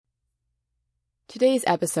Today's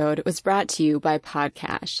episode was brought to you by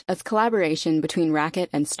Podcash, a collaboration between Racket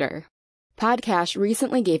and Stir. Podcash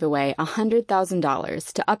recently gave away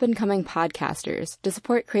 $100,000 to up-and-coming podcasters to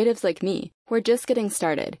support creatives like me who are just getting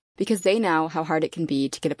started because they know how hard it can be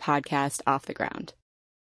to get a podcast off the ground.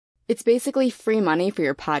 It's basically free money for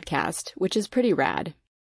your podcast, which is pretty rad.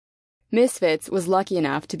 Misfits was lucky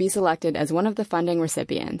enough to be selected as one of the funding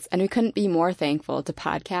recipients, and we couldn't be more thankful to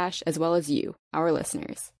Podcash as well as you, our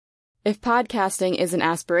listeners. If podcasting is an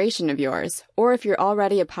aspiration of yours, or if you're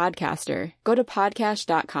already a podcaster, go to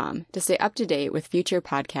podcash.com to stay up to date with future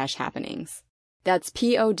Podcash happenings. That's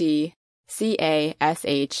podcash.com.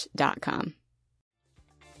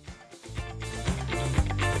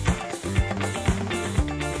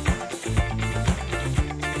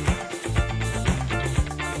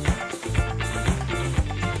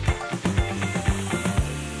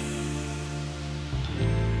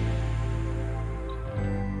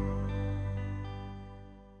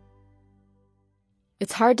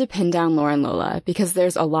 It's hard to pin down Lola because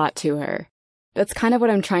there's a lot to her. That's kind of what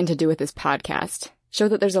I'm trying to do with this podcast, show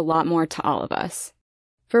that there's a lot more to all of us.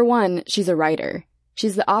 For one, she's a writer.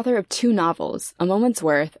 She's the author of 2 novels, A Moment's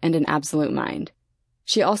Worth and An Absolute Mind.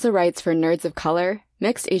 She also writes for Nerds of Color,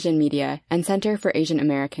 Mixed Asian Media, and Center for Asian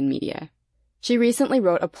American Media. She recently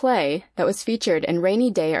wrote a play that was featured in Rainy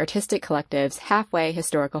Day Artistic Collective's Halfway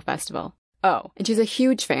Historical Festival. Oh, and she's a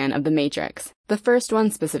huge fan of The Matrix, the first one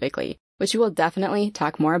specifically, which we will definitely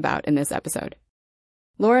talk more about in this episode.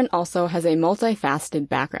 Lauren also has a multifaceted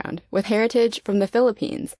background, with heritage from the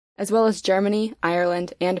Philippines, as well as Germany,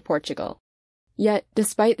 Ireland, and Portugal. Yet,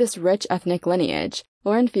 despite this rich ethnic lineage,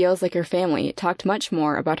 Lauren feels like her family talked much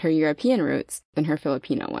more about her European roots than her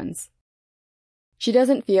Filipino ones. She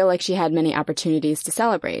doesn't feel like she had many opportunities to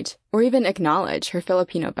celebrate, or even acknowledge her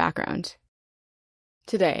Filipino background.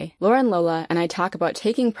 Today, Lola and I talk about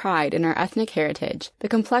taking pride in our ethnic heritage, the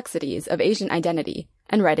complexities of Asian identity,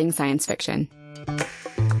 and writing science fiction.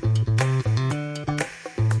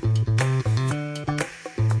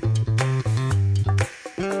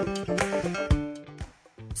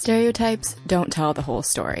 Stereotypes don't tell the whole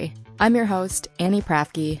story. I'm your host, Annie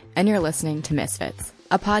Prafke, and you're listening to Misfits,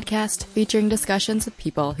 a podcast featuring discussions with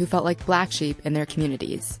people who felt like black sheep in their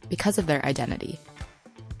communities because of their identity.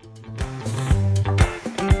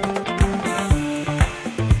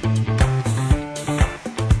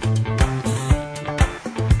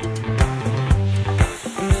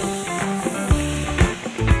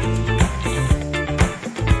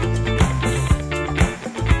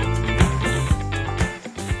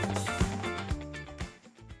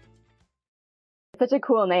 Such a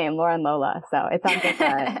cool name, Lola. So it sounds like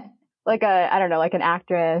like an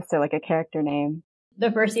actress or like a character name.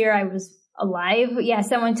 The first year I was alive,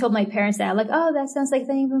 someone told my parents that, like, oh, that sounds like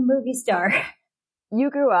the name of a movie star.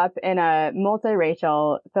 You grew up in a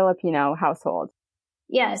multiracial Filipino household.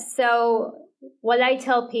 Yes. So what I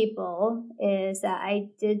tell people is that I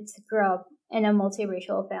did grow up in a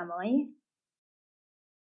multiracial family.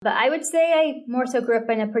 But I would say I more so grew up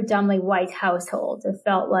in a predominantly white household. It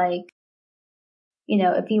felt like,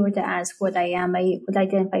 if you were to ask what I am, I would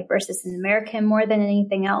identify first as an American more than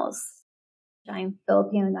anything else. I'm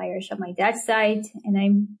Filipino and Irish on my dad's side, and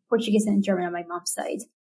I'm Portuguese and German on my mom's side.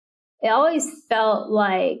 It always felt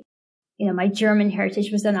like, my German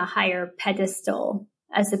heritage was on a higher pedestal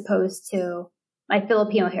as opposed to my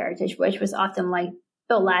Filipino heritage, which was often like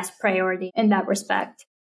the last priority in that respect.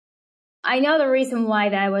 I know the reason why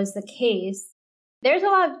that was the case. There's a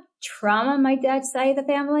lot of trauma on my dad's side of the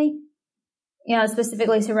family.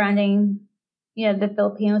 Specifically surrounding, the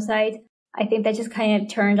Filipino side. I think that just kind of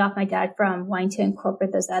turned off my dad from wanting to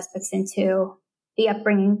incorporate those aspects into the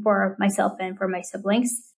upbringing for myself and for my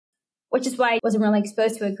siblings, which is why I wasn't really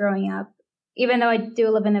exposed to it growing up, even though I do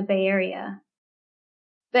live in the Bay Area.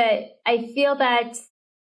 But I feel that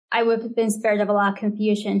I would have been spared of a lot of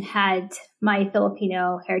confusion had my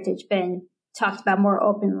Filipino heritage been talked about more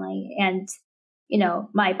openly and,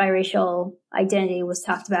 my biracial identity was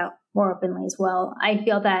talked about more openly as well. I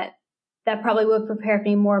feel that probably would prepare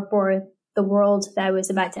me more for the world that I was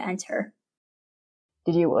about to enter.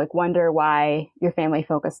 Did you wonder why your family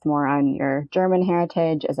focused more on your German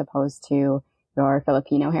heritage as opposed to your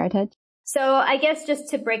Filipino heritage? So I guess just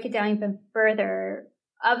to break it down even further,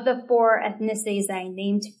 of the 4 ethnicities I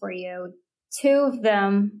named for you, 2 of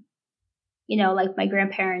them, like my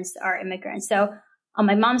grandparents are immigrants. So on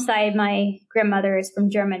my mom's side, my grandmother is from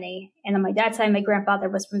Germany, and on my dad's side, my grandfather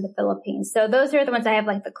was from the Philippines. So those are the ones I have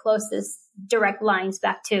the closest direct lines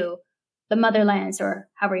back to the motherlands, or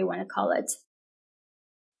however you want to call it.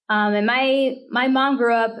 And my mom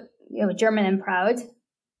grew up, German and proud.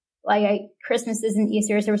 Like Christmases and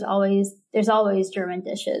Easter's, there's always German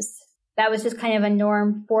dishes. That was just kind of a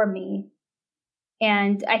norm for me.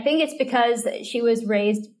 And I think it's because she was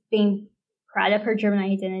raised being proud of her German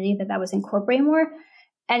identity that was incorporated more.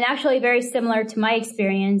 And actually very similar to my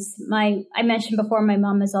experience, I mentioned before, my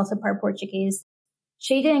mom is also part Portuguese.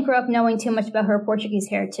 She didn't grow up knowing too much about her Portuguese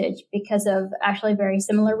heritage because of actually very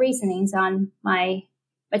similar reasonings on my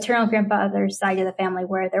maternal grandfather's side of the family,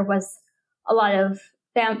 where there was a lot of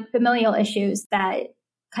familial issues that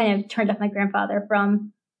kind of turned off my grandfather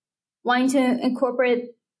from wanting to incorporate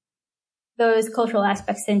those cultural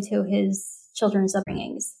aspects into his children's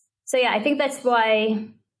upbringings. So yeah, I think that's why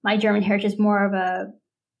my German heritage is more of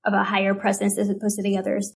a higher presence as opposed to the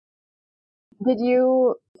others. Did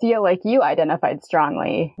you feel like you identified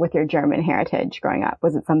strongly with your German heritage growing up?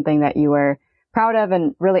 Was it something that you were proud of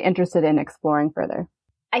and really interested in exploring further?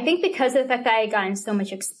 I think because of the fact that I had gotten so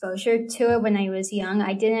much exposure to it when I was young,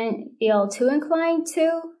 I didn't feel too inclined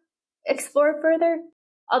to explore further.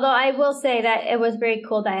 Although I will say that it was very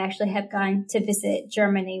cool that I actually had gone to visit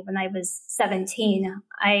Germany when I was 17.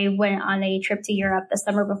 I went on a trip to Europe the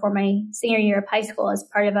summer before my senior year of high school as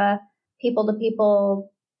part of a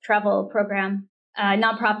people-to-people travel program, a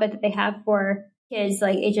nonprofit that they have for kids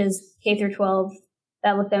like ages K through 12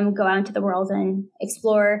 that let them go out into the world and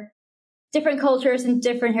explore different cultures and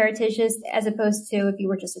different heritages as opposed to if you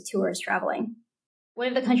were just a tourist traveling. One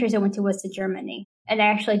of the countries I went to was to Germany, and I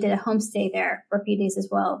actually did a homestay there for a few days as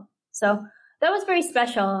well. So that was very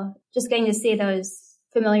special, just getting to see those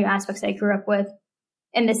familiar aspects I grew up with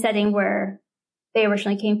in the setting where they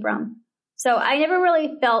originally came from. So I never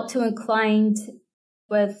really felt too inclined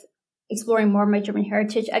with exploring more of my German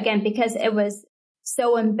heritage, again, because it was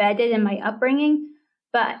so embedded in my upbringing.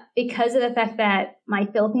 But because of the fact that my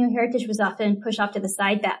Filipino heritage was often pushed off to the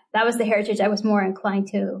side, that was the heritage I was more inclined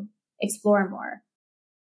to explore more.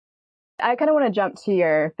 I kind of want to jump to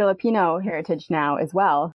your Filipino heritage now as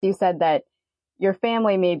well. You said that your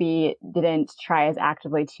family maybe didn't try as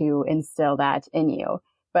actively to instill that in you.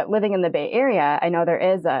 But living in the Bay Area, I know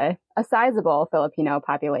there is a sizable Filipino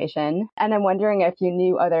population. And I'm wondering if you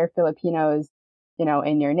knew other Filipinos,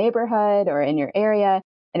 in your neighborhood or in your area,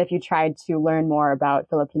 and if you tried to learn more about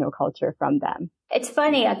Filipino culture from them. It's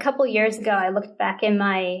funny. A couple years ago, I looked back in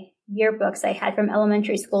my yearbooks I had from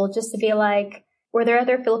elementary school just to be like, were there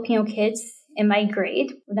other Filipino kids in my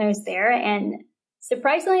grade when I was there? And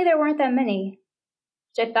surprisingly, there weren't that many,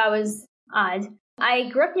 which I thought was odd. I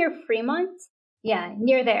grew up near Fremont. Yeah,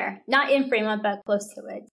 near there. Not in Fremont, but close to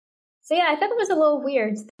it. So yeah, I thought it was a little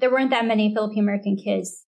weird. There weren't that many Filipino American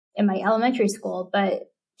kids in my elementary school,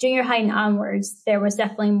 but junior high and onwards, there was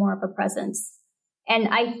definitely more of a presence. And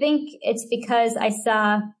I think it's because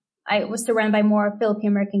I was surrounded by more Filipino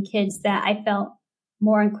American kids that I felt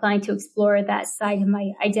more inclined to explore that side of my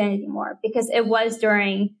identity more, because it was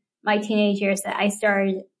during my teenage years that I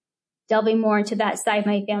started delving more into that side of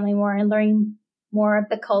my family more and learning more of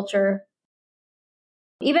the culture.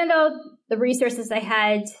 Even though the resources I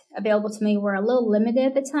had available to me were a little limited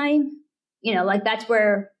at the time, that's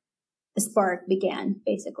where the spark began,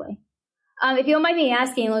 basically. If you don't mind me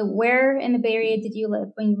asking, where in the Bay Area did you live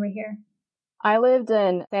when you were here? I lived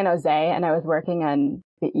in San Jose, and I was working on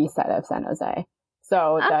the east side of San Jose.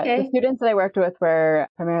 So the students that I worked with were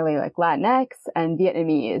primarily Latinx and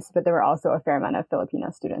Vietnamese, but there were also a fair amount of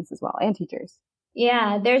Filipino students as well, and teachers.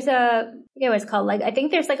 Yeah, there's I forget what it's called. I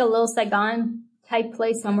think there's a little Saigon type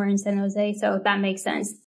place somewhere in San Jose, so that makes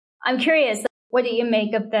sense. I'm curious, what do you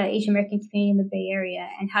make of the Asian American community in the Bay Area,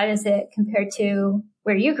 and how does it compare to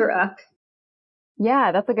where you grew up?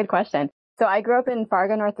 Yeah, that's a good question. So I grew up in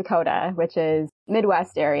Fargo, North Dakota, which is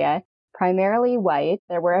Midwest area, primarily white.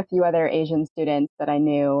 There were a few other Asian students that I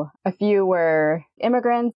knew. A few were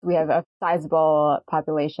immigrants. We have a sizable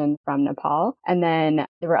population from Nepal. And then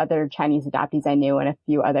there were other Chinese adoptees I knew and a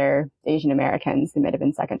few other Asian Americans who might have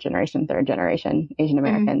been second generation, third generation Asian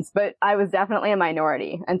Americans. Mm-hmm. But I was definitely a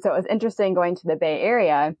minority. And so it was interesting going to the Bay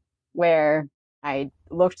Area where I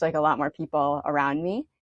looked like a lot more people around me.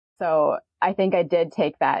 So I think I did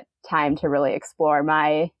take that time to really explore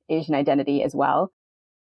my Asian identity as well.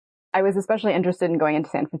 I was especially interested in going into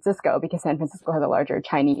San Francisco because San Francisco has a larger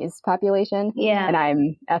Chinese population. Yeah. And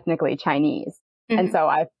I'm ethnically Chinese. Mm-hmm. And so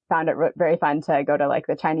I found it very fun to go to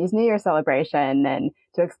the Chinese New Year celebration and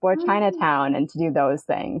to explore Chinatown and to do those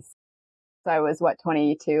things. So I was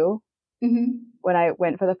 22 when I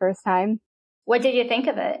went for the first time. What did you think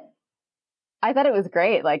of it? I thought it was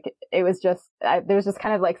great. It was just, there was just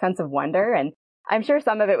kind of sense of wonder. And I'm sure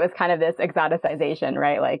some of it was kind of this exoticization,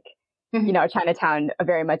 right? Chinatown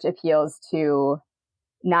very much appeals to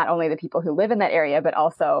not only the people who live in that area, but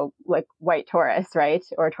also like white tourists, right?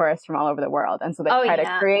 Or tourists from all over the world. And so they try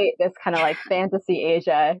to create this kind of like fantasy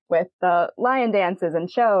Asia with the lion dances and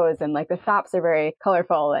shows, and like the shops are very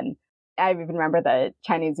colorful. And I even remember the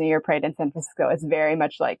Chinese New Year parade in San Francisco is very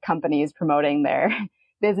much like companies promoting their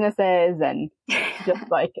businesses and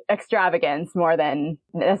just like extravagance more than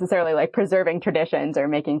necessarily like preserving traditions or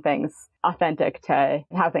making things authentic to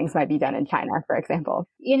how things might be done in China, for example.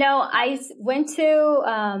 You know, I went to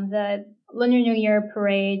the Lunar New Year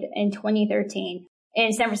parade in 2013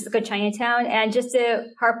 in San Francisco, Chinatown. And just to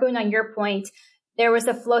harpoon on your point, there was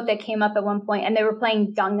a float that came up at one point and they were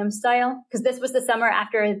playing Gangnam Style because this was the summer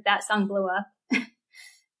after that song blew up.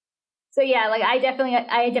 So yeah, like I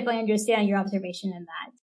definitely understand your observation in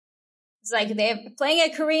that. It's like they're playing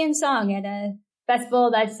a Korean song at a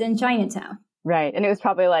festival that's in Chinatown. Right. And it was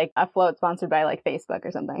probably like a float sponsored by like Facebook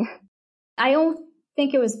or something. I don't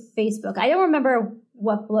think it was Facebook. I don't remember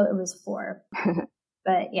what float it was for,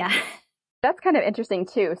 but yeah. That's kind of interesting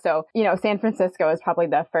too. So, you know, San Francisco is probably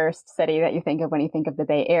the first city that you think of when you think of the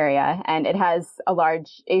Bay Area, and it has a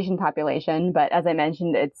large Asian population, but as I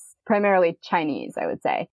mentioned, it's primarily Chinese, I would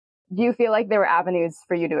say. Do you feel like there were avenues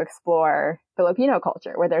for you to explore Filipino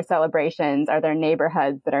culture? Were there celebrations? Are there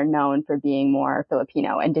neighborhoods that are known for being more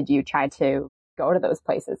Filipino? And did you try to go to those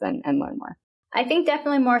places and learn more? I think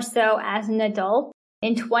definitely more so as an adult.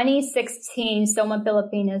 In 2016, Soma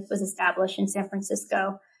Filipinas was established in San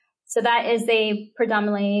Francisco. So that is a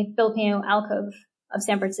predominantly Filipino alcove of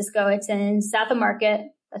San Francisco. It's in South of Market.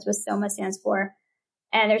 That's what Soma stands for.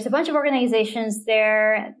 And there's a bunch of organizations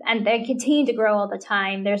there, and they continue to grow all the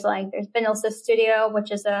time. There's been also Studio,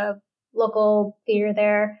 which is a local theater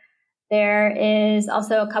there. There is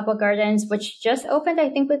also a couple gardens, which just opened, I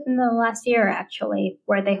think, within the last year, actually,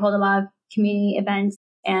 where they hold a lot of community events.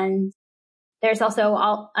 And there's also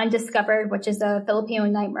Undiscovered, which is a Filipino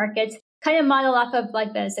night market, kind of modeled off of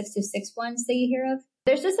like the 626 ones that you hear of.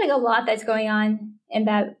 There's just like a lot that's going on in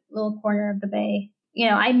that little corner of the Bay. You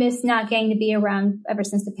know, I miss not getting to be around ever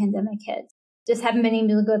since the pandemic hit. Just haven't been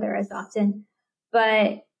able to go there as often.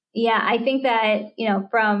 But yeah, I think that, you know,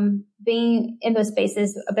 from being in those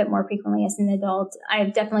spaces a bit more frequently as an adult,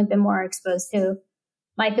 I've definitely been more exposed to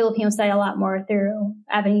my Filipino side a lot more through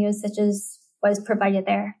avenues such as what is provided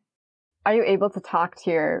there. Are you able to talk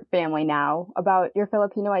to your family now about your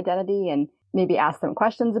Filipino identity and maybe ask them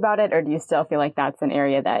questions about it? Or do you still feel like that's an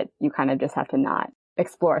area that you kind of just have to not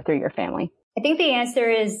explore through your family? I think the answer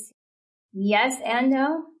is yes and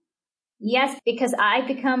no. Yes, because I've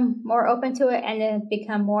become more open to it and have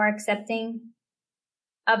become more accepting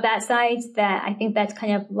of that side, that I think that's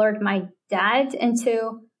kind of lured my dad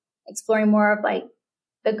into exploring more of like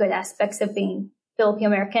the good aspects of being Filipino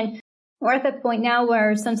American. We're at the point now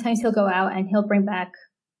where sometimes he'll go out and he'll bring back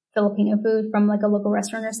Filipino food from like a local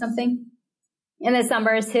restaurant or something. In the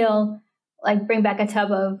summers, he'll like bring back a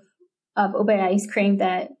tub of ube ice cream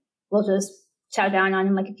that we'll just chow down on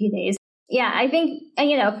in like a few days. Yeah, I think, and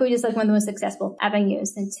you know, food is like one of the most successful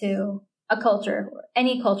avenues into a culture, or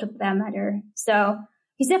any culture for that matter. So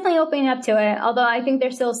he's definitely opening up to it. Although I think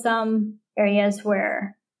there's still some areas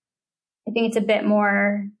where I think it's a bit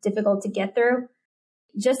more difficult to get through.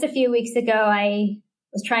 Just a few weeks ago, I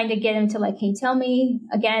was trying to get him to like, can you tell me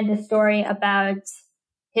again the story about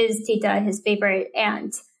his tita, his favorite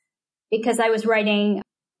aunt, because I was writing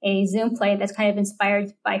a Zoom play that's kind of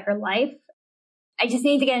inspired by her life. I just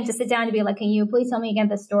need to get him to sit down to be like, can you please tell me again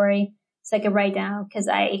the story so I can write down? Because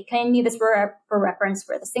I kind of need this for reference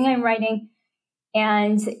for this thing I'm writing.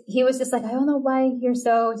 And he was just like, I don't know why you're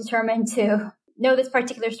so determined to know this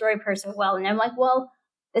particular story so well. And I'm like, well,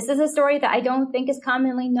 this is a story that I don't think is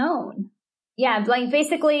commonly known. Yeah, like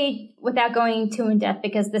basically without going too in depth,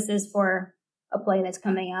 because this is for a play that's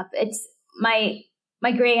coming up. It's my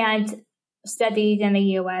great aunt studied in the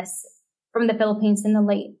U.S. from the Philippines in the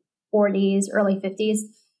late 40s, early 50s.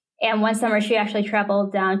 And one summer she actually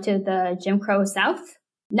traveled down to the Jim Crow South,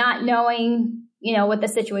 not knowing, you know, what the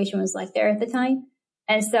situation was like there at the time.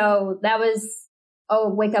 And so that was a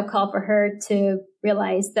wake up call for her to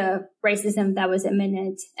realize the racism that was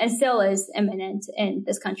imminent and still is imminent in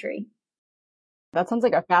this country. That sounds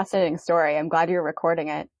like a fascinating story. I'm glad you're recording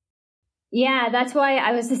it. Yeah, that's why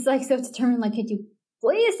I was just like so determined, like, could you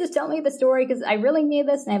please just tell me the story? Because I really need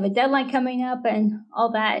this and I have a deadline coming up and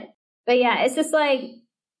all that. But yeah, it's just like,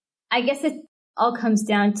 I guess it all comes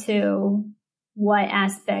down to what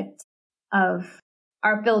aspect of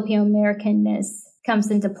our Filipino Americanness comes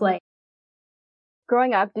into play.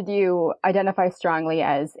 Growing up, did you identify strongly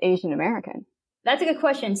as Asian American? That's a good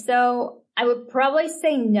question. So I would probably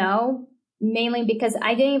say no, mainly because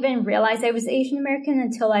I didn't even realize I was Asian American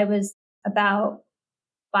until I was about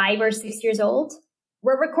 5 or 6 years old.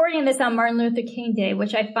 We're recording this on Martin Luther King Day,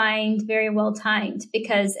 which I find very well timed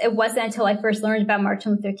because it wasn't until I first learned about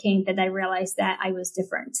Martin Luther King that I realized that I was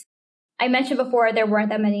different. I mentioned before there weren't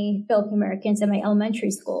that many Filipino Americans in my elementary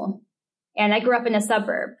school, and I grew up in a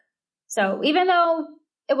suburb. So even though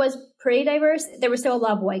it was pretty diverse, there were still a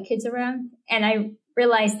lot of white kids around, and I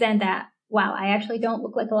realized then that, wow, I actually don't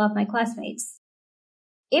look like a lot of my classmates.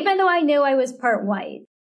 Even though I knew I was part white,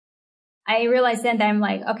 I realized then that I'm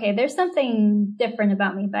like, okay, there's something different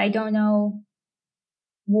about me, but I don't know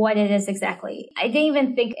what it is exactly. I didn't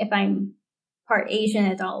even think if I'm part Asian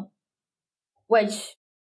at all, which,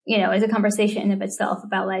 is a conversation in of itself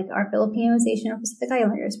about like, are Filipinos Asian or Pacific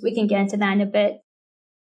Islanders? We can get into that in a bit.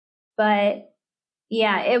 But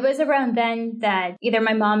yeah, it was around then that either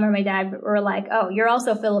my mom or my dad were like, oh, you're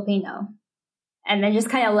also Filipino. And then just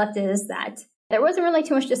kind of left it as that. There wasn't really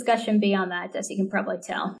too much discussion beyond that, as you can probably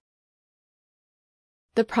tell.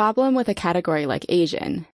 The problem with a category like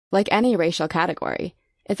Asian, like any racial category,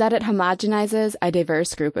 is that it homogenizes a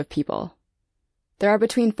diverse group of people. There are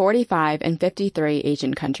between 45 and 53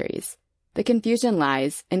 Asian countries. The confusion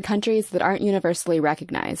lies in countries that aren't universally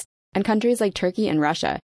recognized, and countries like Turkey and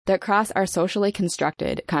Russia that cross our socially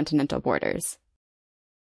constructed continental borders.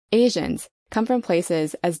 Asians come from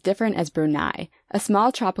places as different as Brunei, a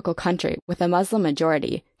small tropical country with a Muslim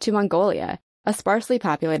majority, to Mongolia, a sparsely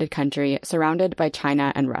populated country surrounded by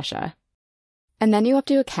China and Russia. And then you have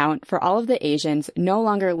to account for all of the Asians no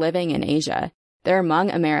longer living in Asia. They're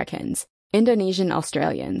among Americans, Indonesian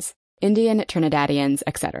Australians, Indian Trinidadians,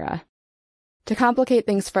 etc. To complicate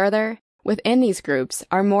things further, within these groups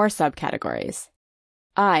are more subcategories.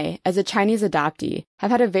 I, as a Chinese adoptee,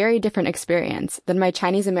 have had a very different experience than my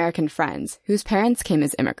Chinese American friends whose parents came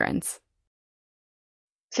as immigrants.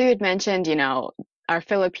 So you had mentioned, are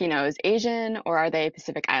Filipinos Asian or are they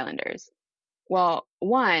Pacific Islanders? Well,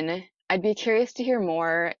 one, I'd be curious to hear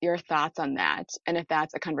more your thoughts on that and if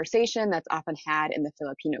that's a conversation that's often had in the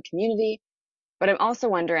Filipino community. But I'm also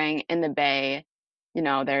wondering, in the Bay,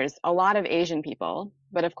 there's a lot of Asian people,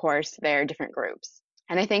 but of course there are different groups.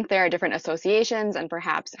 And I think there are different associations and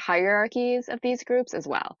perhaps hierarchies of these groups as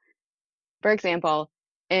well. For example,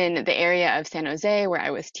 in the area of San Jose where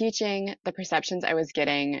I was teaching, the perceptions I was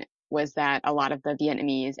getting was that a lot of the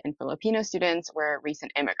Vietnamese and Filipino students were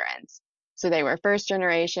recent immigrants. So they were first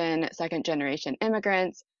generation, second generation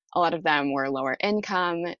immigrants. A lot of them were lower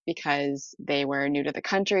income because they were new to the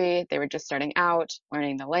country. They were just starting out,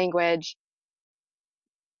 learning the language.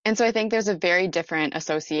 And so I think there's a very different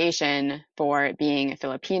association for being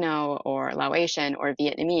Filipino or Laotian or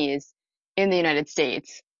Vietnamese in the United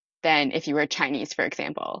States than if you were Chinese, for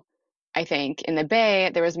example. I think in the Bay,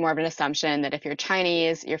 there was more of an assumption that if you're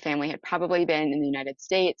Chinese, your family had probably been in the United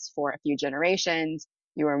States for a few generations,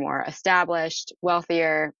 you were more established,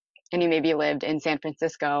 wealthier, and you maybe lived in San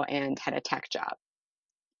Francisco and had a tech job.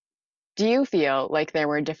 Do you feel like there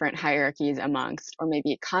were different hierarchies amongst, or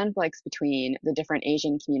maybe conflicts between the different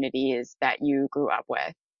Asian communities that you grew up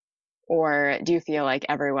with? Or do you feel like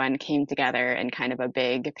everyone came together in kind of a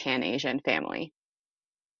big Pan-Asian family?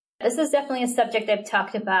 This is definitely a subject I've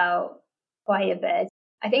talked about quite a bit.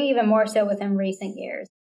 I think even more so within recent years.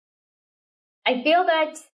 I feel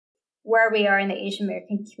that where we are in the Asian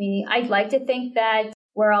American community, I'd like to think that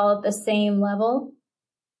we're all at the same level,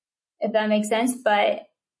 if that makes sense, but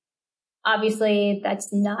obviously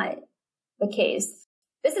that's not the case.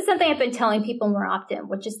 This is something I've been telling people more often,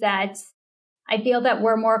 which is that I feel that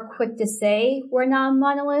we're more quick to say we're not a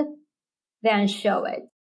monolith than show it.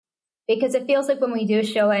 Because it feels like when we do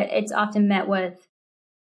show it, it's often met with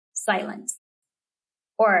silence,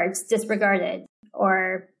 or it's disregarded,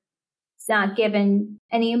 or it's not given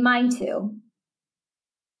any mind to.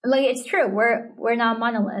 Like, it's true, we're not a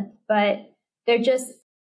monolith, but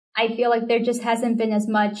I feel like there just hasn't been as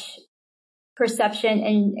much perception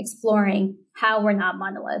in exploring how we're not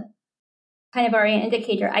monolith. Kind of already an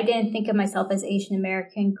indicator. I didn't think of myself as Asian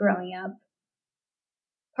American growing up.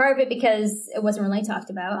 Part of it because it wasn't really talked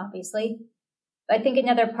about, obviously. But I think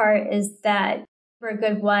another part is that for a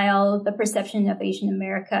good while, the perception of Asian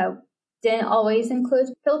America didn't always include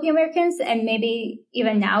Filipino Americans, and maybe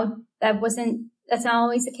even now that's not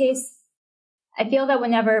always the case. I feel that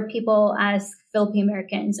whenever people ask Filipino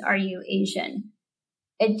Americans, are you Asian?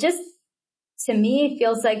 It just, to me,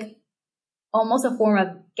 feels like almost a form of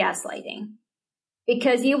gaslighting.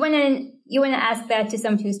 Because you wouldn't ask that to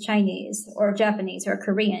someone who's Chinese or Japanese or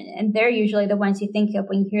Korean, and they're usually the ones you think of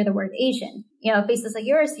when you hear the word Asian. Faces like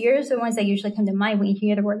yours are the ones that usually come to mind when you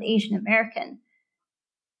hear the word Asian American.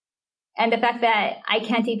 And the fact that I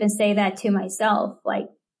can't even say that to myself, like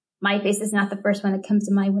my face is not the first one that comes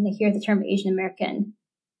to mind when I hear the term Asian American,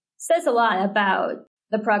 says a lot about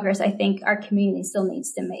the progress I think our community still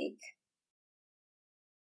needs to make.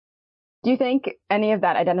 Do you think any of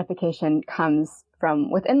that identification comes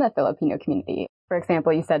from within the Filipino community? For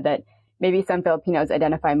example, you said that maybe some Filipinos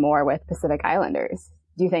identify more with Pacific Islanders.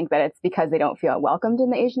 Do you think that it's because they don't feel welcomed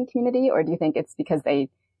in the Asian community, or do you think it's because they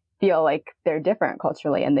feel like they're different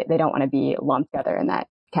culturally and they don't want to be lumped together in that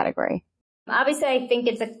category? Obviously, I think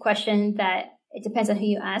it's a question that it depends on who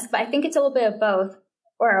you ask, but I think it's a little bit of both,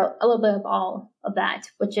 or a little bit of all of that,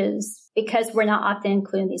 which is because we're not often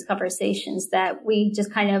included in these conversations that we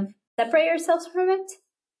just kind of separate ourselves from it.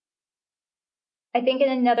 I think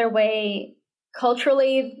in another way,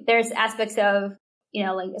 culturally, there's aspects of,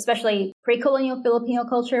 like especially pre-colonial Filipino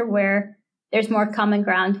culture where there's more common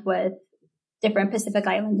ground with different Pacific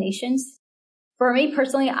Island nations. For me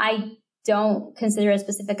personally, I don't consider us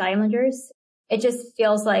Pacific Islanders. It just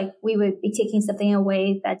feels like we would be taking something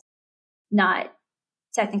away that's not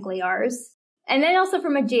technically ours. And then also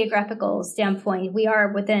from a geographical standpoint, we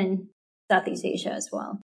are within Southeast Asia as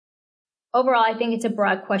well. Overall, I think it's a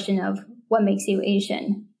broad question of what makes you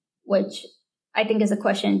Asian, which I think is a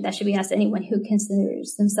question that should be asked anyone who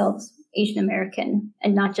considers themselves Asian American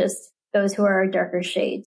and not just those who are a darker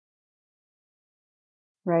shade.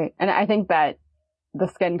 Right. And I think that the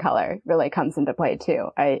skin color really comes into play too.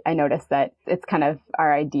 I noticed that it's kind of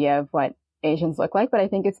our idea of what Asians look like, but I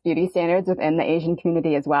think it's beauty standards within the Asian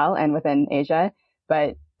community as well and within Asia.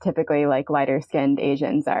 But typically like lighter skinned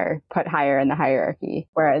Asians are put higher in the hierarchy,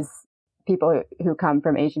 whereas people who come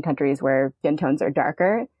from Asian countries where skin tones are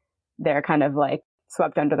darker, they're kind of like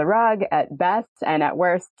swept under the rug at best and at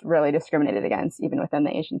worst really discriminated against even within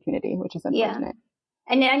the Asian community, which is unfortunate.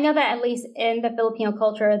 Yeah. And I know that at least in the Filipino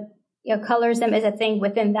culture, colorism is a thing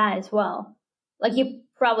within that as well. Like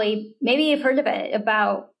maybe you've heard of it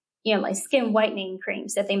about, like skin whitening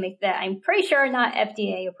creams that they make that I'm pretty sure are not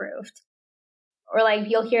FDA approved. Or like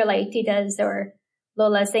you'll hear like titas or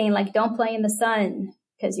Lola saying like, don't play in the sun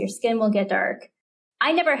because your skin will get dark.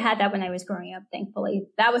 I never had that when I was growing up, thankfully.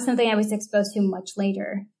 That was something I was exposed to much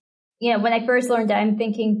later. When I first learned that, I'm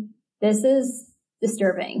thinking, this is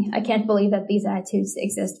disturbing. I can't believe that these attitudes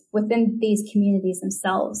exist within these communities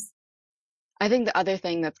themselves. I think the other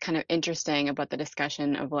thing that's kind of interesting about the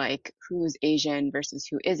discussion of like who's Asian versus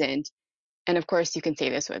who isn't, and of course you can say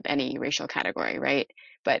this with any racial category, right?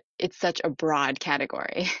 But it's such a broad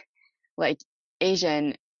category. Like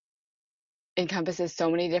Asian encompasses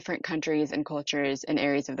so many different countries and cultures and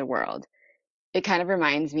areas of the world. It kind of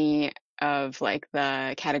reminds me of like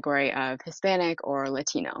the category of Hispanic or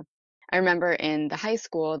Latino. I remember in the high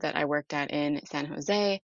school that I worked at in San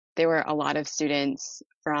Jose, there were a lot of students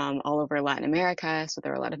from all over Latin America. So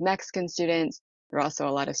there were a lot of Mexican students. There were also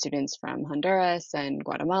a lot of students from Honduras and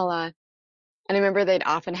Guatemala. And I remember they'd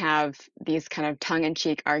often have these kind of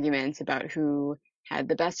tongue-in-cheek arguments about who had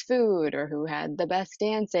the best food or who had the best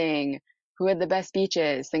dancing, who had the best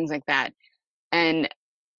beaches, things like that. And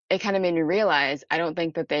it kind of made me realize I don't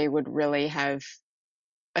think that they would really have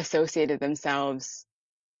associated themselves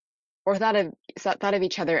or thought of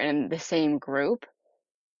each other in the same group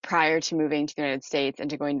prior to moving to the United States and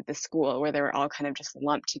to going to the school where they were all kind of just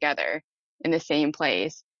lumped together in the same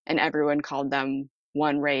place and everyone called them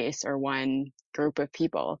one race or one group of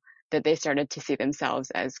people, that they started to see themselves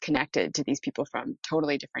as connected to these people from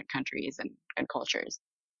totally different countries and cultures.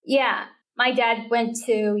 Yeah. My dad went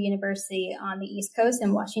to university on the East Coast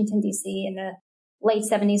in Washington, D.C. in the late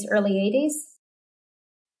 70s, early 80s.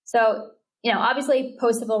 So, obviously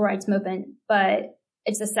post-civil rights movement, but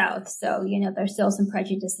it's the South. So, there's still some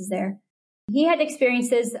prejudices there. He had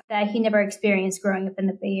experiences that he never experienced growing up in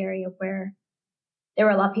the Bay Area where there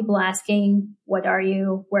were a lot of people asking, what are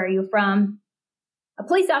you? Where are you from? A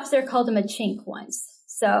police officer called him a chink once.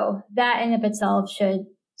 So that in of itself should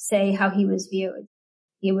say how he was viewed.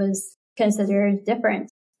 He was considered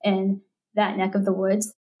different in that neck of the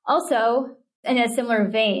woods. Also, in a similar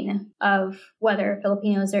vein of whether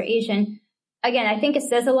Filipinos or Asian, again, I think it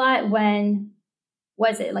says a lot when,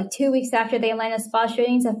 was it like 2 weeks after the Atlanta spa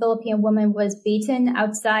shootings, a Filipino woman was beaten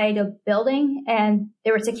outside a building and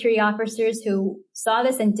there were security officers who saw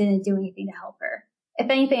this and didn't do anything to help her. If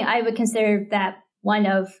anything, I would consider that one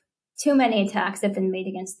of too many attacks that have been made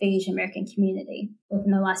against the Asian American community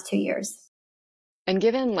within the last 2 years. And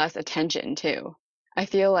given less attention too. I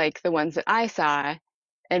feel like the ones that I saw,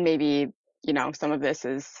 and maybe, some of this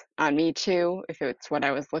is on me too, if it's what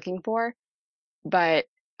I was looking for, but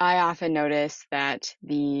I often noticed that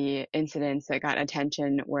the incidents that got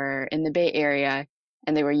attention were in the Bay Area,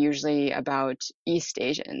 and they were usually about East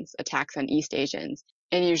Asians, attacks on East Asians,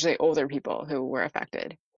 and usually older people who were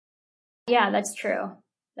affected. Yeah, that's true.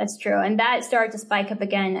 That's true. And that started to spike up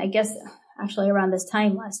again, I guess, actually around this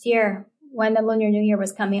time last year when the Lunar New Year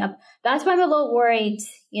was coming up. That's why I'm a little worried,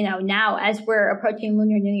 now as we're approaching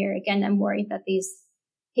Lunar New Year again, I'm worried that these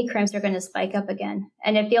hate crimes are going to spike up again.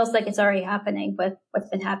 And it feels like it's already happening with what's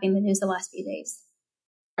been happening in the news the last few days.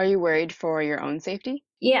 Are you worried for your own safety?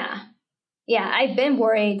 Yeah. I've been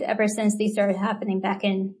worried ever since these started happening back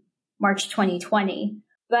in March 2020.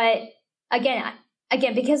 But again,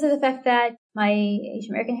 because of the fact that my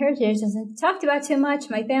Asian American heritage isn't talked about too much,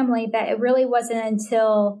 my family, that it really wasn't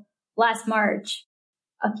until last March,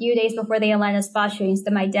 a few days before the Atlanta spot shootings,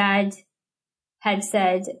 that my dad had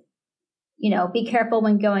said, be careful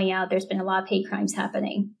when going out. There's been a lot of hate crimes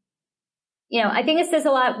happening. I think it says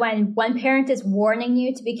a lot when one parent is warning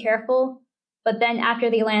you to be careful, but then after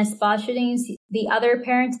the Atlanta spot shootings, the other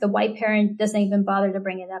parent, the white parent, doesn't even bother to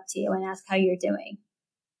bring it up to you and ask how you're doing.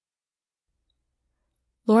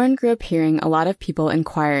 Lauren grew up hearing a lot of people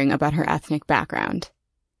inquiring about her ethnic background.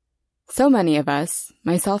 So many of us,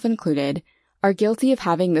 myself included, are guilty of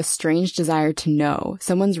having this strange desire to know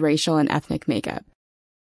someone's racial and ethnic makeup.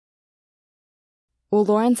 While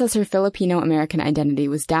Lauren says her Filipino-American identity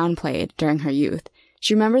was downplayed during her youth,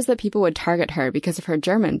 she remembers that people would target her because of her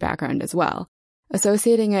German background as well,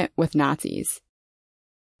 associating it with Nazis.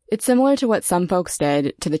 It's similar to what some folks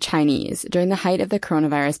did to the Chinese during the height of the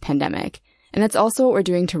coronavirus pandemic, and it's also what we're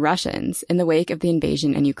doing to Russians in the wake of the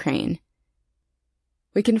invasion in Ukraine.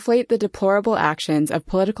 We conflate the deplorable actions of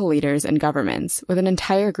political leaders and governments with an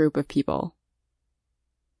entire group of people,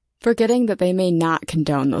 forgetting that they may not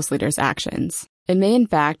condone those leaders' actions, and may in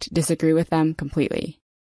fact disagree with them completely.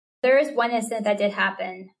 There is one incident that did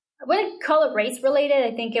happen. I wouldn't call it race related.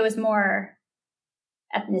 I think it was more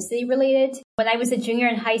ethnicity related. When I was a junior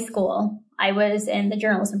in high school, I was in the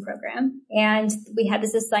journalism program, and we had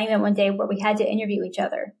this assignment one day where we had to interview each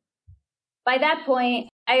other. By that point,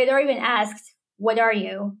 I had already been asked, "What are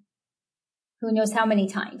you?" Who knows how many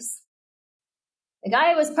times. The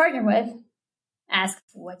guy I was partnered with asked,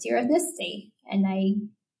 "What's your ethnicity?" And I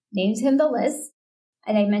named him the list,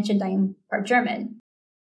 and I mentioned I'm part German.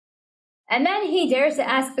 And then he dares to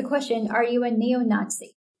ask the question, "Are you a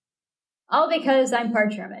neo-Nazi?" All because I'm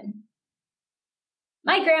part German.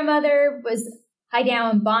 My grandmother was hiding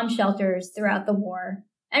out in bomb shelters throughout the war,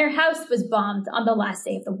 and her house was bombed on the last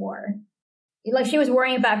day of the war. Like, she was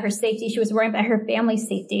worrying about her safety. She was worrying about her family's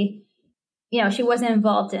safety. She wasn't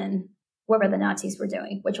involved in whatever the Nazis were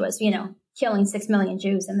doing, which was, killing 6 million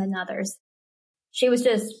Jews and then others. She was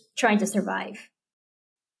just trying to survive.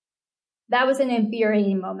 That was an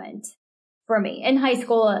infuriating moment for me in high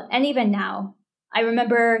school and even now. I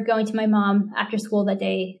remember going to my mom after school that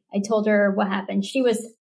day. I told her what happened. She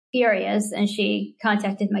was furious and she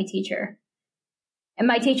contacted my teacher. And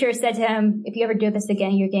my teacher said to him, "If you ever do this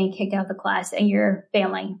again, you're getting kicked out of the class and you're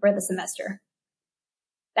failing for the semester."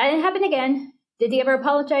 That didn't happen again. Did he ever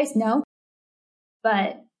apologize? No.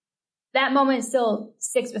 But that moment still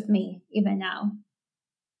sticks with me even now.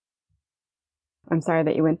 I'm sorry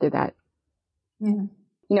that you went through that.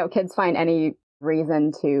 Yeah. Kids find any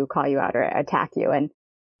reason to call you out or attack you. And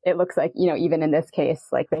it looks like, even in this case,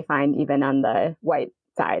 like they find even on the white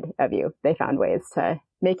side of you, they found ways to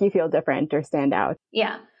make you feel different or stand out.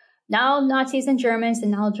 Yeah. Now Nazis and Germans,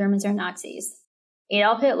 and now Germans are Nazis.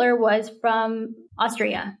 Adolf Hitler was from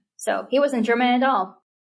Austria, so he wasn't German at all.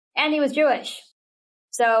 And he was Jewish.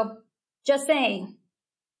 So, just saying.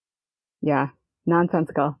 Yeah.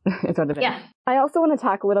 Nonsensical is what it is. Yeah. I also want to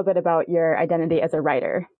talk a little bit about your identity as a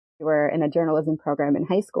writer. You were in a journalism program in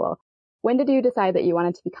high school. When did you decide that you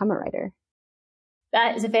wanted to become a writer?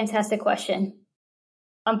 That is a fantastic question.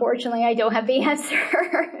 Unfortunately, I don't have the answer.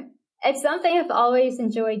 It's something I've always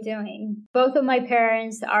enjoyed doing. Both of my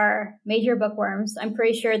parents are major bookworms. I'm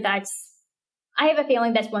pretty sure I have a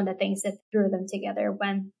feeling that's one of the things that drew them together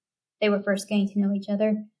when they were first getting to know each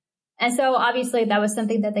other. And so obviously that was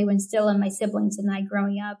something that they would instill in my siblings and I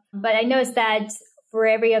growing up. But I noticed that for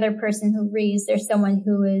every other person who reads, there's someone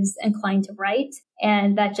who is inclined to write.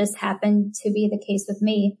 And that just happened to be the case with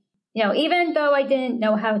me. Even though I didn't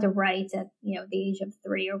know how to write at, the age of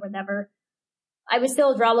 3 or whatever, I would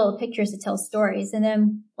still draw little pictures to tell stories. And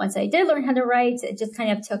then once I did learn how to write, it just kind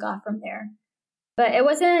of took off from there. But it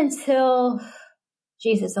wasn't until,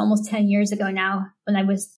 almost 10 years ago now, when I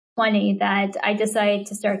was 20, that I decided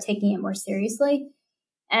to start taking it more seriously.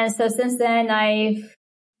 And so since then, I've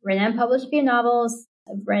written and published a few novels.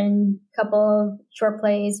 I've written a couple of short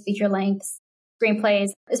plays, feature lengths, screenplays.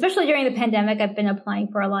 Especially during the pandemic, I've been applying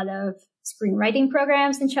for a lot of screenwriting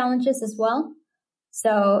programs and challenges as well.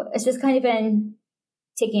 So it's just kind of been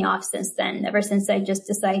taking off since then, ever since I just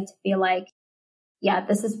decided to be like, yeah,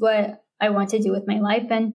 this is what I want to do with my life.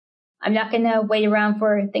 And I'm not going to wait around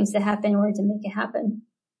for things to happen or to make it happen.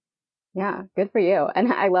 Yeah, good for you.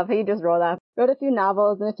 And I love how you just wrote a few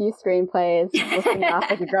novels and a few screenplays, listing off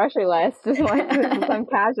like a grocery list, just like some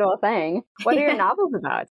casual thing. What are your novels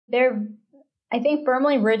about? They're, I think,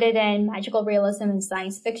 firmly rooted in magical realism and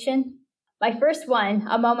science fiction. My first one,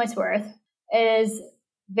 A Moment's Worth, is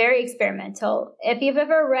very experimental. If you've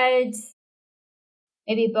ever read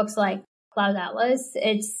maybe books like Cloud Atlas,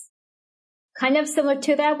 it's kind of similar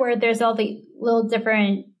to that, where there's all the little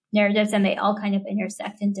different narratives and they all kind of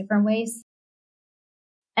intersect in different ways.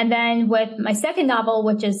 And then with my second novel,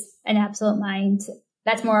 which is An Absolute Mind,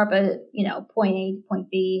 that's more of a, point A to point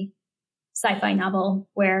B sci-fi novel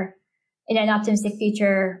where in an optimistic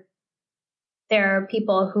future, there are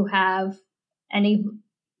people who have any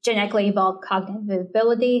genetically evolved cognitive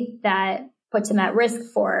ability that puts them at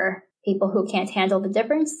risk for people who can't handle the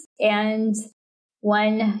difference. And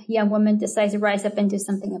one young woman decides to rise up and do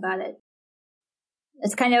something about it.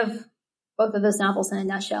 It's kind of both of those novels in a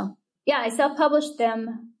nutshell. Yeah, I self-published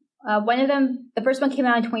them. One of them, the first one came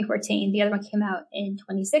out in 2014. The other one came out in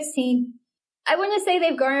 2016. I wouldn't say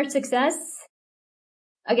they've garnered success.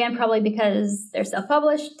 Again, probably because they're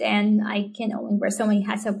self-published and I can only wear so many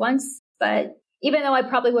hats at once. But even though I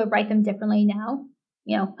probably would write them differently now,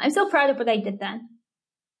 I'm still proud of what I did then.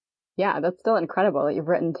 Yeah, that's still incredible that you've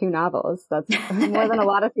written 2 novels. That's more than a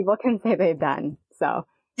lot of people can say they've done. So,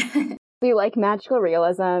 do you like magical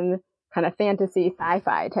realism, kind of fantasy,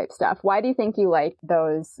 sci-fi type stuff? Why do you think you like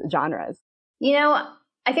those genres?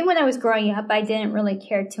 I think when I was growing up, I didn't really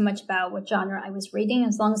care too much about what genre I was reading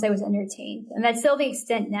as long as I was entertained. And that's still the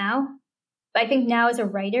extent now. But I think now as a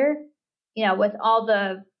writer, with all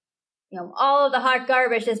the hot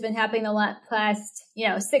garbage that's been happening the past,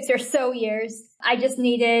 6 or so years, I just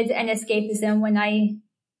needed an escapism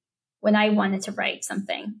when I wanted to write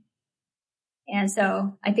something. And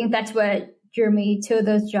so I think that's what drew me to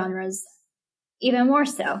those genres even more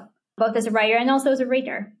so, both as a writer and also as a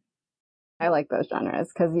reader. I like those genres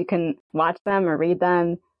because you can watch them or read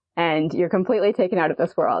them and you're completely taken out of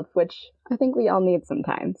this world, which I think we all need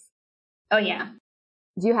sometimes. Oh, yeah.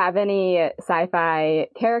 Do you have any sci-fi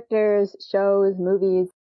characters, shows, movies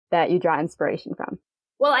that you draw inspiration from?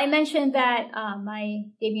 Well, I mentioned that my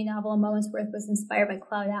debut novel, A Moment's Worth, was inspired by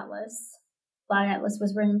Cloud Atlas. Cloud Atlas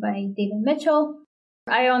was written by David Mitchell.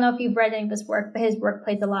 I don't know if you've read any of his work, but his work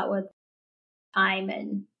plays a lot with time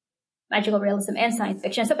and magical realism and science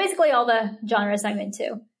fiction. So basically all the genres I'm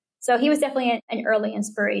into. So he was definitely an early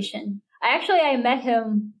inspiration. I met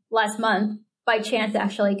him last month by chance,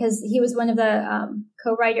 actually, because he was one of the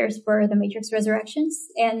co-writers for The Matrix Resurrections.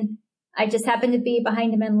 And I just happened to be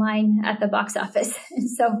behind him in line at the box office. And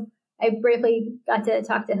so I briefly got to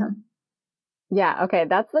talk to him. Yeah, okay.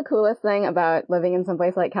 That's the coolest thing about living in some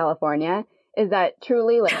place like California is that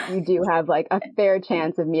truly, you do have, a fair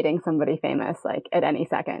chance of meeting somebody famous, at any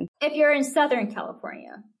second. If you're in Southern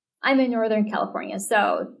California, I'm in Northern California,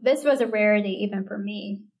 so this was a rarity even for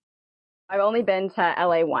me. I've only been to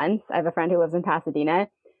LA once. I have a friend who lives in Pasadena,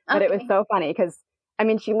 but Okay. It was so funny because,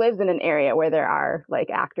 she lives in an area where there are,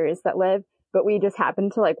 actors that live, but we just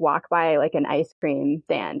happened to, walk by, an ice cream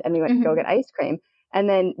stand, and we went to go get ice cream. And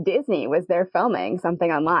then Disney was there filming something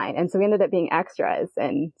online. And so we ended up being extras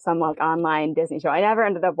in some online Disney show. I never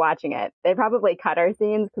ended up watching it. They probably cut our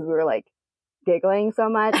scenes because we were giggling so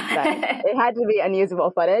much that it had to be unusable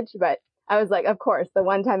footage. But I was like, of course, the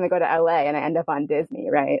one time I go to LA and I end up on Disney,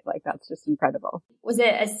 right? That's just incredible. Was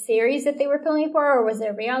it a series that they were filming for, or was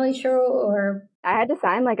it a reality show, or? I had to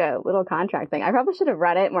sign a little contract thing. I probably should have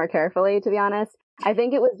read it more carefully, to be honest. I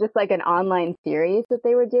think it was just an online series that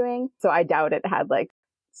they were doing. So I doubt it had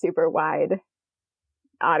super wide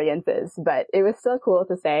audiences, but it was still cool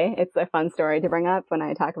to say. It's a fun story to bring up when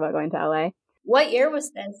I talk about going to LA. What year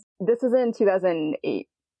was this? This was in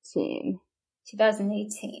 2018.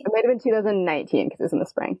 2018. It might have been 2019 because it was in the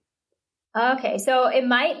spring. Okay, so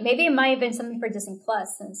maybe it might have been something for Disney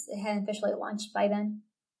Plus since it hadn't officially launched by then.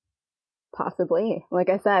 Possibly. Like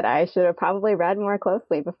I said, I should have probably read more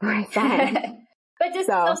closely before I signed. But Disney's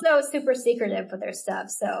also super secretive with their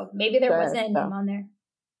stuff, so maybe there wasn't a name on there.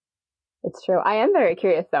 It's true. I am very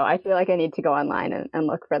curious, though. I feel like I need to go online and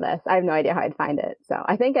look for this. I have no idea how I'd find it. So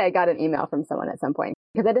I think I got an email from someone at some point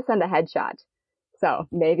because I just sent a headshot. So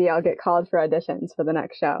maybe I'll get called for auditions for the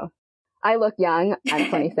next show. I look young. I'm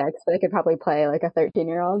 26, but I could probably play a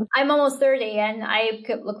 13-year-old. I'm almost 30 and I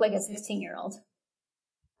could look like a 16-year-old.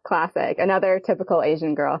 Classic. Another typical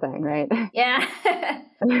Asian girl thing, right? Yeah.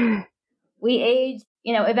 We age,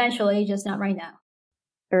 eventually, just not right now.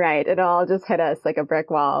 Right. It'll all just hit us like a brick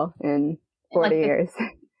wall in 40 years.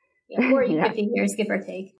 Yeah, 40, 50 years, give or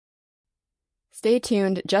take. Stay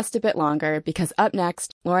tuned just a bit longer because up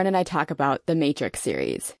next, Lauren and I talk about the Matrix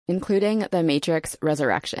series, including the Matrix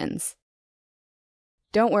Resurrections.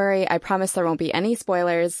 Don't worry, I promise there won't be any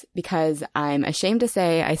spoilers because I'm ashamed to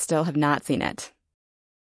say I still have not seen it.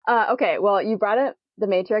 Okay, well, you brought up the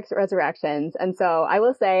Matrix Resurrections, and so I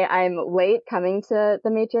will say I'm late coming to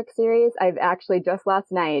the Matrix series. I've actually just last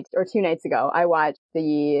night, or 2 nights ago, I watched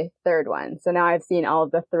the third one. So now I've seen all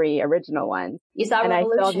of the 3 original ones. You saw and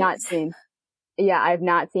Revolutions. I still have not seen... Yeah, I've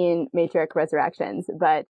not seen Matrix Resurrections,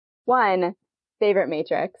 but one, favorite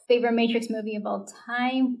Matrix. Favorite Matrix movie of all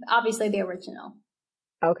time? Obviously the original.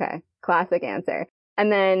 Okay, classic answer.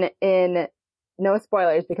 And then in, no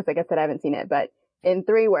spoilers because like I said, I haven't seen it, but in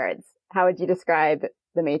 3 words, how would you describe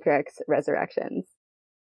the Matrix Resurrections?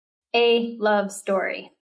 A love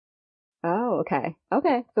story. Oh, okay.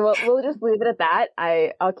 Okay. So we'll just leave it at that.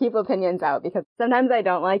 I'll keep opinions out because sometimes I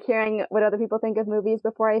don't like hearing what other people think of movies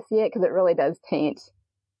before I see it because it really does taint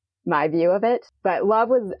my view of it. But love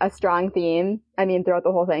was a strong theme. I mean, throughout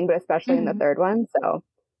the whole thing, but especially in the third one. So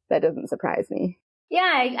that doesn't surprise me.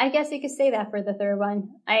 Yeah, I guess you could say that for the third one.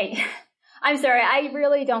 I'm sorry. I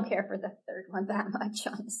really don't care for the third one that much,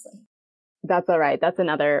 honestly. That's all right. That's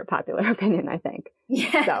another popular opinion, I think.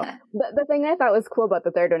 Yeah. So the thing I thought was cool about the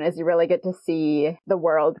third one is you really get to see the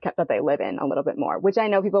world that they live in a little bit more, which I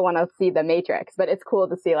know people want to see the Matrix, but it's cool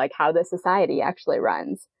to see like how the society actually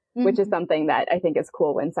runs, which is something that I think is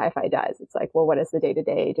cool when sci-fi does. It's like, well, what does the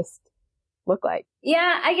day-to-day just look like?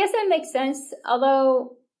 Yeah, I guess that makes sense.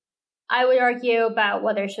 Although I would argue about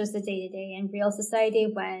whether it shows the day-to-day in real society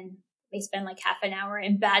when they spend like half an hour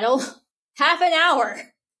in battle. Half an hour!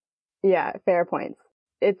 Yeah, fair points.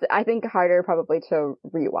 It's, I think, harder probably to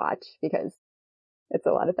rewatch because it's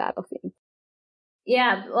a lot of battle scenes.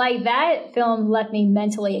 Yeah, like that film left me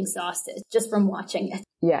mentally exhausted just from watching it.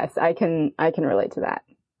 Yes, I can relate to that.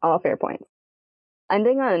 All fair points.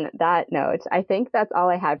 Ending on that note, I think that's all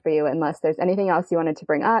I had for you unless there's anything else you wanted to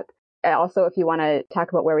bring up. Also, if you want to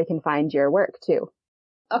talk about where we can find your work too.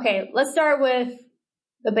 Okay, let's start with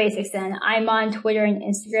the basics then. I'm on Twitter and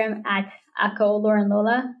Instagram at Ako Lauren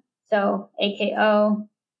Lola. So AKO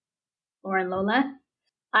Lauren Lola.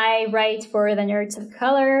 I write for the Nerds of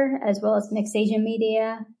Color, as well as Mixed Asian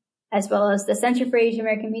Media, as well as the Center for Asian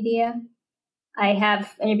American Media. I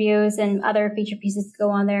have interviews and other feature pieces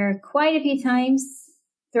go on there quite a few times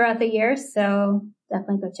throughout the year, so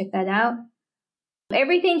definitely go check that out.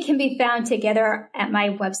 Everything can be found together at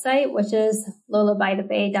my website, which is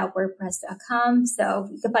lolabythebay.wordpress.com. So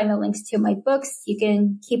you can find the links to my books. You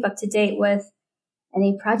can keep up to date with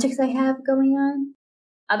any projects I have going on,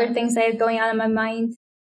 other things I have going on in my mind,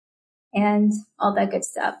 and all that good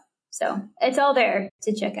stuff. So it's all there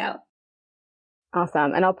to check out.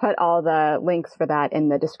 Awesome. And I'll put all the links for that in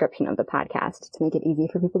the description of the podcast to make it easy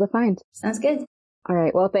for people to find. Sounds good. All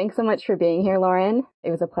right. Well, thanks so much for being here, Lauren.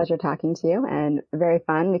 It was a pleasure talking to you and very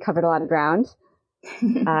fun. We covered a lot of ground.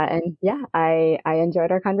 And yeah, I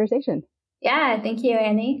enjoyed our conversation. Yeah. Thank you,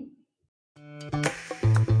 Annie.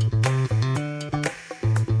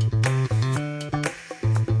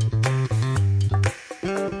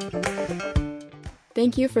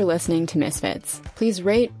 Thank you for listening to Misfits. Please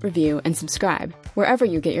rate, review, and subscribe wherever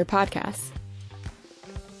you get your podcasts.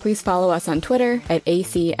 Please follow us on Twitter at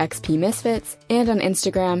ACXPMisfits and on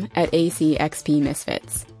Instagram at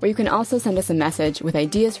ACXPMisfits, where you can also send us a message with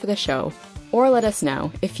ideas for the show or let us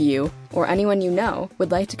know if you or anyone you know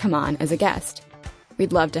would like to come on as a guest.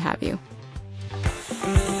 We'd love to have you.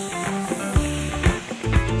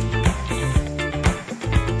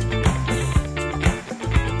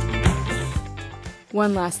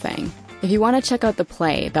 One last thing. If you want to check out the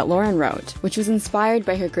play that Lauren wrote, which was inspired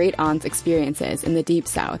by her great-aunt's experiences in the Deep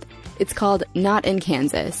South, it's called Not in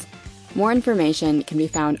Kansas. More information can be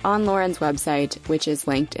found on Lauren's website, which is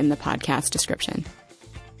linked in the podcast description.